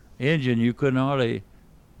engine. You couldn't hardly,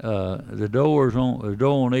 the door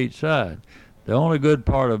on each side. The only good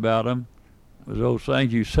part about them was those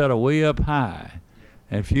things you set way up high.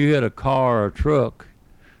 And if you hit a car or a truck,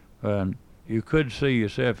 and you could see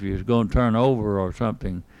yourself if you was going to turn over or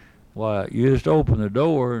something, why, you just open the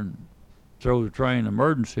door and throw the train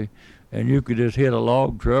emergency, and you could just hit a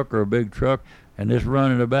log truck or a big truck and just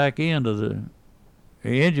run in the back end of the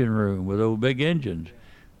engine room with those big engines.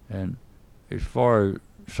 And as far as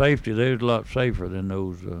safety, they was a lot safer than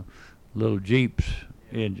those little Jeeps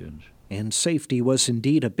engines. And safety was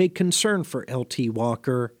indeed a big concern for L.T.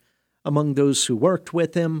 Walker. Among those who worked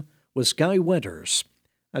with him was Guy Winters.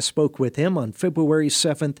 I spoke with him on February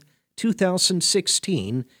 7th,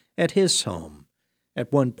 2016, at his home.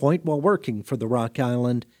 At one point while working for the Rock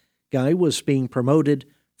Island, Guy was being promoted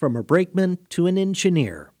from a brakeman to an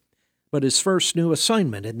engineer. But his first new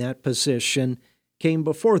assignment in that position came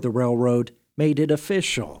before the railroad made it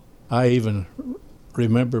official. I even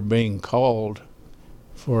remember being called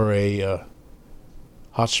for a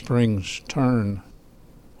Hot Springs turn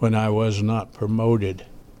when I was not promoted.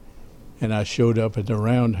 And I showed up at the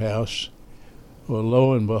roundhouse. Well,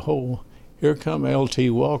 lo and behold, here come L.T.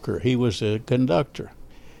 Walker. He was the conductor.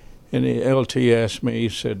 And L.T. asked me, he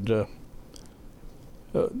said,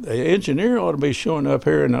 the engineer ought to be showing up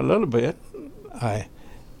here in a little bit. I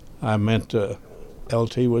meant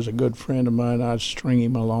LT was a good friend of mine. I'd string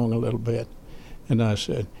him along a little bit. And I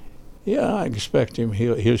said, yeah, I expect him.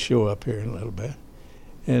 He'll show up here in a little bit.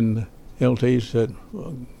 And LT said,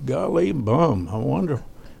 well, golly bum, I wonder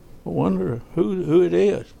who it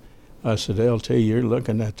is. I said, LT, you're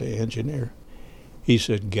looking at the engineer. He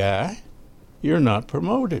said, Guy, you're not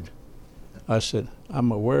promoted. I said,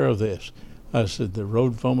 I'm aware of this. I said, the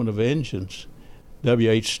road foreman of engines,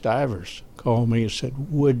 W.H. Stivers, called me and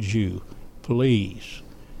said, would you please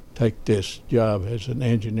take this job as an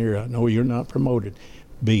engineer? I know you're not promoted.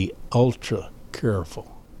 Be ultra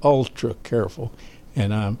careful.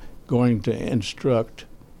 And I'm going to instruct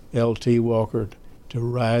L.T. Walker to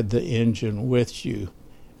ride the engine with you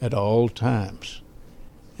at all times.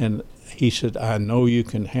 And he said, I know you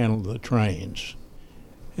can handle the trains.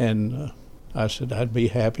 And I said, I'd be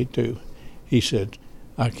happy to. He said,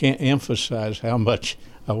 I can't emphasize how much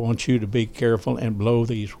I want you to be careful and blow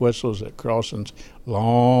these whistles at crossings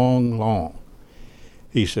long.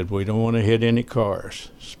 He said, we don't want to hit any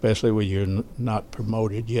cars, especially when you're not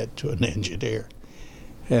promoted yet to an engineer.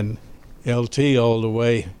 And LT all the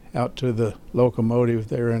way out to the locomotive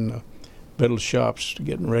there in the Biddle shops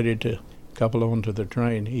getting ready to couple onto the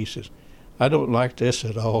train. He says, I don't like this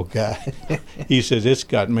at all, Guy. He says, it's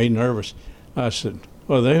got me nervous. I said,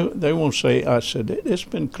 well, they won't say. I said, it's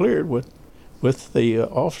been cleared with the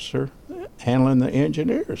officer handling the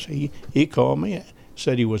engineers. He called me,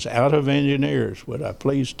 said he was out of engineers. Would I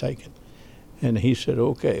please take it? And he said,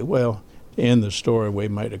 okay. Well, to end the story, we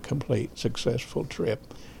made a complete successful trip,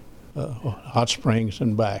 Hot Springs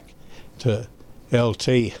and back to LT.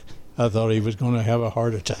 I thought he was going to have a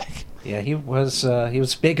heart attack. Yeah, he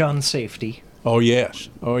was big on safety. Oh, yes,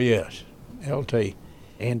 LT.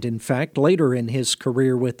 And in fact, later in his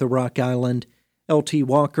career with the Rock Island, L.T.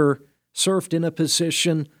 Walker served in a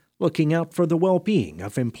position looking out for the well-being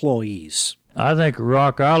of employees. I think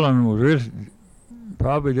Rock Island was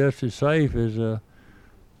probably just as safe as the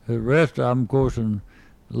rest of them. Of course, in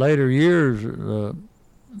later years,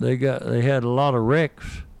 they had a lot of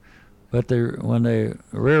wrecks. But when the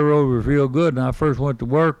railroad was real good, and I first went to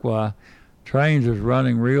work, trains was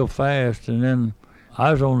running real fast, and then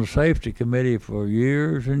I was on the safety committee for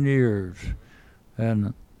years and years,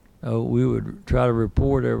 and we would try to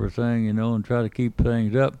report everything, and try to keep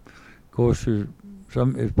things up. Of course,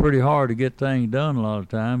 it's pretty hard to get things done a lot of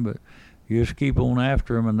time, but you just keep on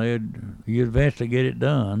after them, and you'd eventually get it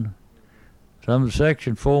done. Some of the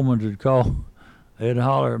section foremen would call, they'd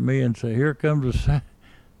holler at me and say, "Here comes the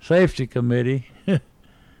safety committee." Of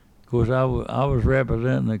course, I was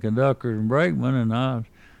representing the conductors and brakemen, and I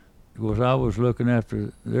was looking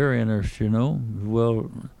after their interests, as well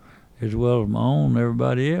as my own and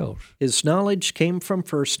everybody else. His knowledge came from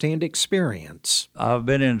first-hand experience. I've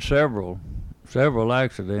been in several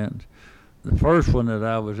accidents. The first one that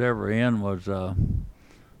I was ever in was down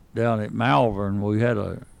at Malvern. We had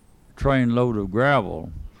a train load of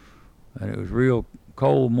gravel, and it was real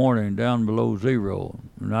cold morning down below zero.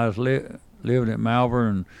 And I was living at Malvern,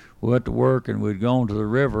 and we went to work, and we'd gone to the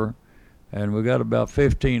river, and we got about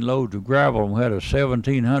 15 loads of gravel, and we had a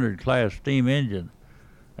 1700 class steam engine.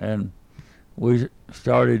 And we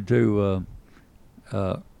started to,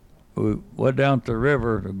 we went down to the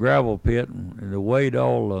river, the gravel pit, and weighed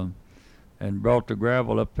all, and brought the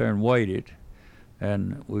gravel up there and weighed it.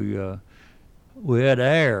 And we had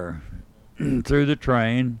air through the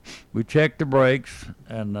train. We checked the brakes,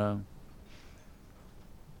 and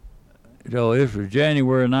this was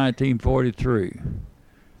January 1943.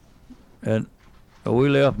 And we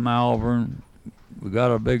left Malvern. We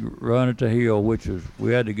got a big run at the hill,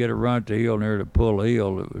 we had to get a run at the hill near the Pull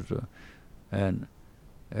Hill. It was, and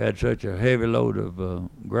it had such a heavy load of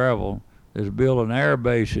gravel. There's building air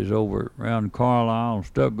bases over around Carlisle and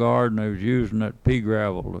Stuttgart, and they was using that pea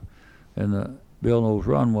gravel and building those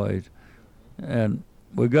runways. And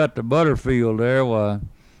we got to Butterfield there.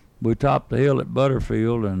 We topped the hill at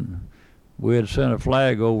Butterfield, and we had sent a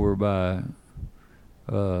flag over by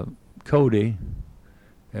Cody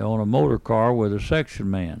on a motor car with a section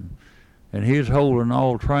man, and he was holding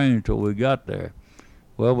all trains till we got there.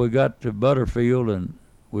 Well, we got to Butterfield, and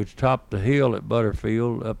we topped the hill at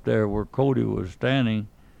Butterfield up there where Cody was standing,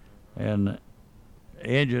 and the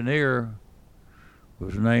engineer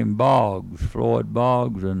was named Boggs, Floyd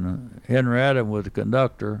Boggs, and Henrietta was the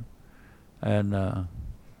conductor. And of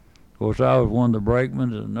course, I was one of the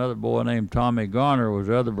brakemen, and another boy named Tommy Garner was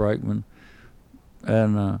the other brakeman.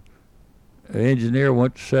 And the engineer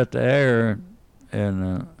went to set the air,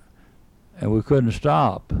 and we couldn't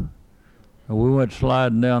stop. And we went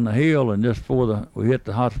sliding down the hill, and just before we hit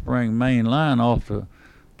the Hot Spring main line off the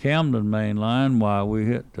Camden main line, we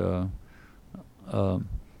hit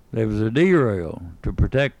there was a derail to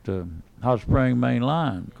protect the Hot Spring main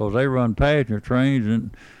line, because they run passenger trains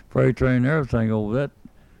and freight train and everything over that.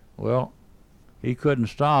 Well, he couldn't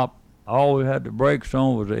stop. All we had the brakes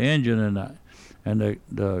on was the engine, and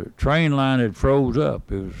the train line had froze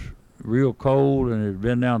up. It was real cold, and it had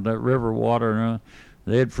been down that river water, and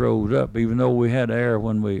they had froze up, even though we had air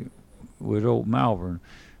when we was old Malvern.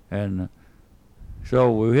 And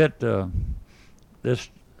so we hit this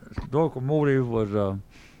locomotive was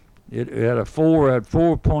it had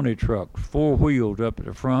four pony trucks, 4 wheels up at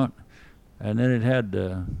the front, and then it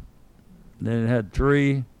had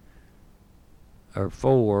 3 or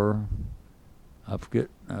 4, I forget,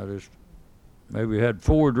 maybe it had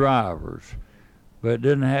 4 drivers, but it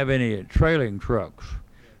didn't have any trailing trucks.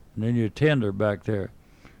 And then your tender back there.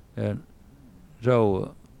 And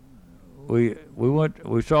so we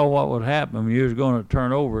saw what would happen when you was going to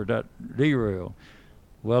turn over that derail.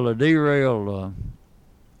 Well, the derail,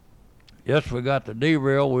 yes, we got the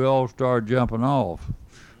derail, we all started jumping off,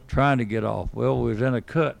 trying to get off. Well, we was in a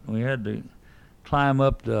cut. We had to climb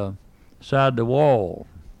up the side of the wall.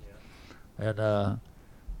 And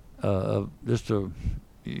just a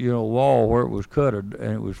wall where it was cutted,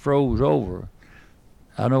 and it was froze over.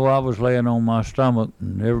 I know I was laying on my stomach,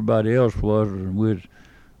 and everybody else was, and we was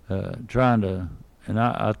trying to. And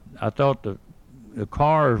I thought the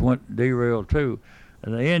cars went derailed too,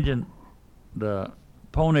 and the engine, the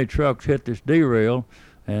pony trucks hit this derail,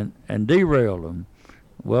 and derailed them.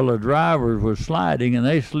 Well, the drivers were sliding, and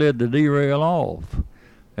they slid the derail off,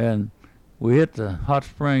 and we hit the Hot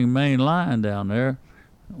Spring main line down there.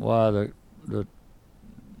 While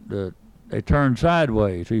they turned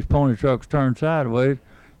sideways. These pony trucks turned sideways,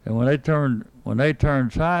 and when they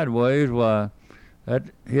turned sideways, why, that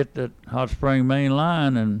hit that Hot Spring main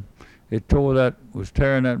line, and it was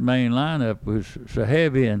tearing that main line up. It was so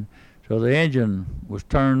heavy, and so the engine was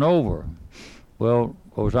turned over. Well,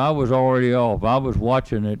 of course, I was already off. I was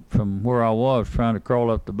watching it from where I was, trying to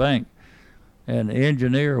crawl up the bank, and the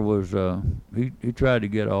engineer was he tried to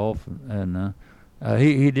get off, and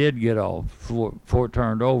he did get off before it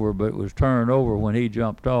turned over, but it was turned over when he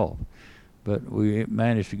jumped off. But we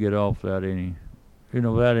managed to get off without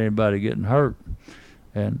without anybody getting hurt.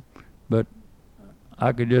 But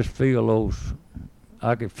I could just feel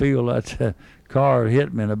that car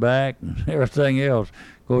hit me in the back and everything else.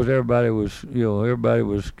 Of course, everybody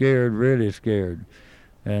was scared, really scared.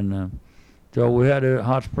 And so we had a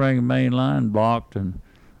Hot Spring main line blocked, and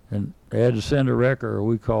they had to send a wrecker,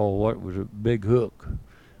 we call what was a big hook,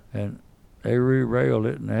 and they re-railed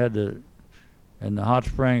it, and the Hot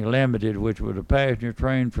Spring Limited, which was a passenger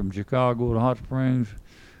train from Chicago to Hot Springs.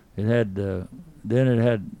 It had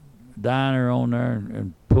diner on there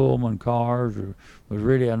and Pullman cars. It was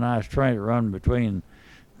really a nice train to run between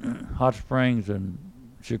Hot Springs and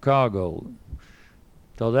Chicago.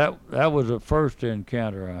 So that was the first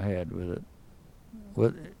encounter I had with it,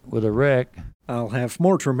 with a wreck. I'll have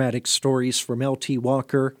more dramatic stories from L.T.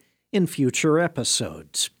 Walker in future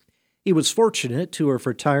episodes. He was fortunate to have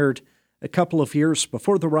retired a couple of years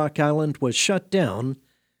before the Rock Island was shut down,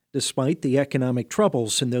 despite the economic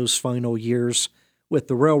troubles in those final years with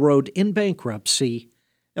the railroad in bankruptcy.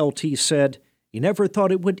 L.T. said he never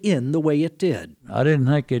thought it would end the way it did. I didn't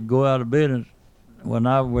think it'd go out of business. When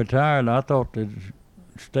I retired, I thought it'd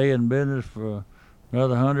stay in business for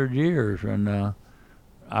another 100 years, and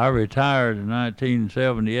I retired in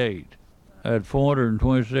 1978. I had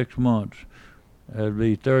 426 months. That'd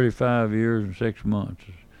be 35 years and 6 months.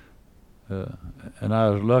 And I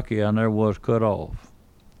was lucky I never was cut off.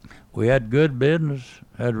 We had good business,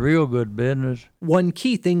 had real good business. One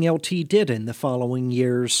key thing LT did in the following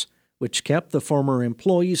years, which kept the former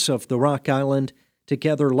employees of the Rock Island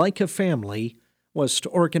together like a family, was to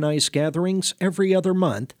organize gatherings every other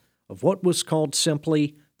month of what was called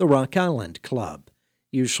simply the Rock Island Club,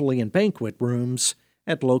 usually in banquet rooms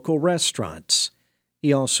at local restaurants.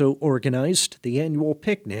 He also organized the annual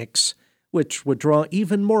picnics, which would draw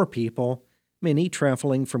even more people, many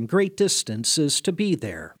traveling from great distances to be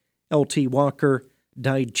there. L.T. Walker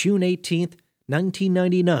died June 18,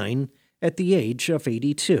 1999, at the age of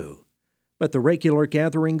 82. But the regular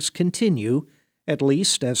gatherings continue, at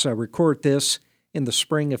least as I record this, in the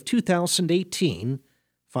spring of 2018.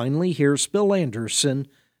 Finally, here's Bill Anderson,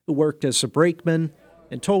 who worked as a brakeman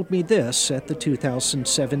and told me this at the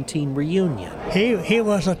 2017 reunion. He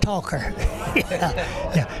was a talker.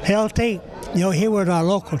 LT, he was our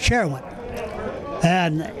local chairman.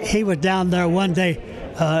 And he was down there one day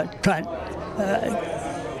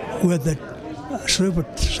with the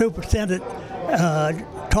superintendent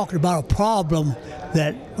talking about a problem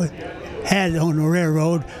that had on the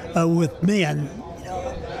railroad with men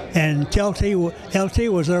and LT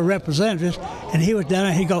was their representative, and he was down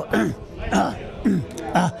there. He'd go,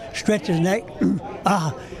 stretch his neck,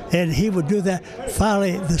 and he would do that.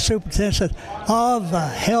 Finally, the superintendent said, "Oh, the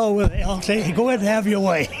hell with it, LT. Go ahead and have your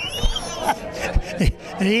way."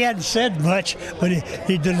 And he hadn't said much, but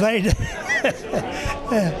he delayed it.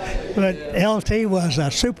 But LT was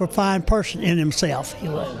a super fine person in himself. He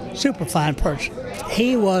was a super fine person.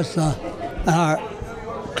 He was our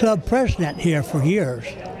club president here for years.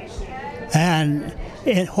 And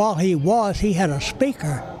while he had a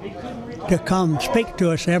speaker to come speak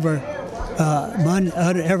to us every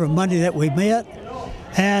Monday that we met.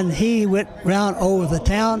 And he went round over the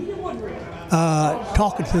town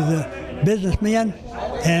talking to the businessmen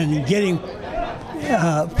and getting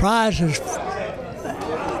prizes,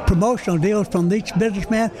 promotional deals from each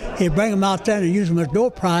businessman. He'd bring them out there and use them as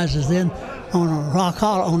door prizes then on a Rock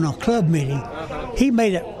Hollow, on a club meeting. He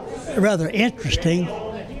made it rather interesting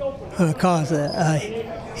because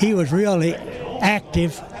he was really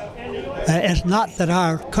active. It's not that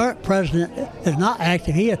our current president is not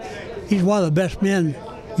active. He's one of the best men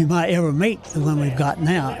you might ever meet, the one we've got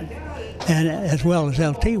now, and as well as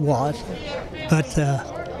LT was. But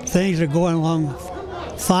things are going along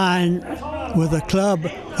fine with the club.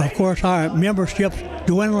 Of course, our membership's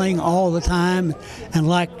dwindling all the time, and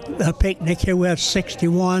like a picnic here, we have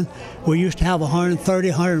 61. We used to have 130,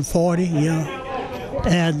 140,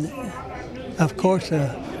 and of course,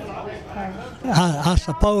 I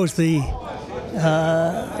suppose the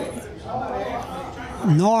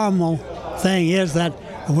normal thing is that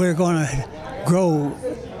we're going to grow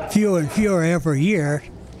fewer and fewer every year,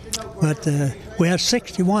 but we have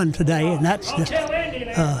 61 today, and that's just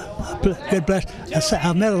good bless.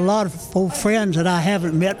 I've met a lot of old friends that I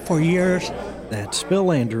haven't met for years. That's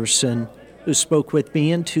Bill Anderson, who spoke with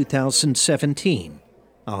me in 2017.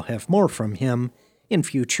 I'll have more from him in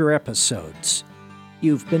future episodes.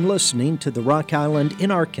 You've been listening to The Rock Island in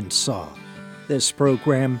Arkansas. This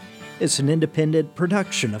program is an independent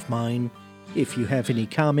production of mine. If you have any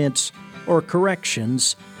comments or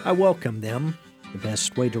corrections, I welcome them. The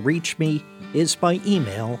best way to reach me is by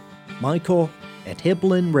email,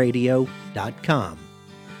 michael@hiblinradio.com.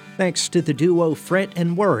 Thanks to the duo Fret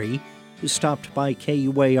and Worry, who stopped by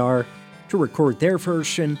KUAR to record their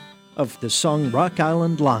version of the song Rock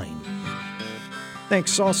Island Line.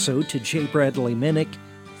 Thanks also to J. Bradley Minnick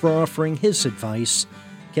for offering his advice,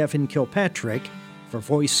 Kevin Kilpatrick for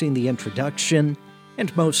voicing the introduction,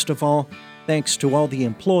 and most of all, thanks to all the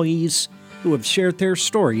employees who have shared their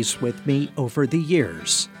stories with me over the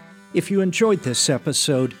years. If you enjoyed this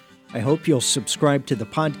episode, I hope you'll subscribe to the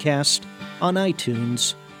podcast on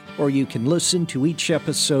iTunes, or you can listen to each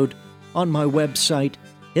episode on my website,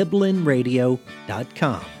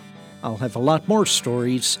 hiblinradio.com. I'll have a lot more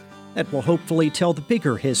stories that will hopefully tell the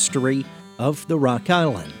bigger history of the Rock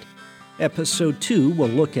Island. Episode 2 will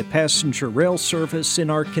look at passenger rail service in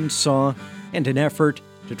Arkansas and an effort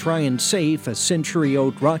to try and save a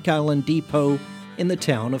century-old Rock Island depot in the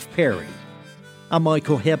town of Perry. I'm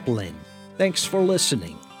Michael Heblin. Thanks for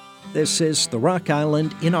listening. This is the Rock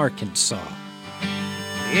Island in Arkansas.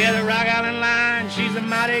 Yeah, the Rock Island line, she's a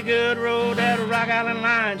mighty good road. That Rock Island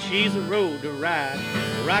line, she's a road to ride.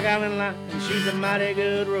 The Rock Island line, she's a mighty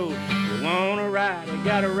good road. You wanna ride, you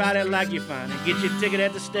gotta ride it like you find it. Get your ticket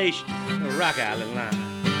at the station, the Rock Island line.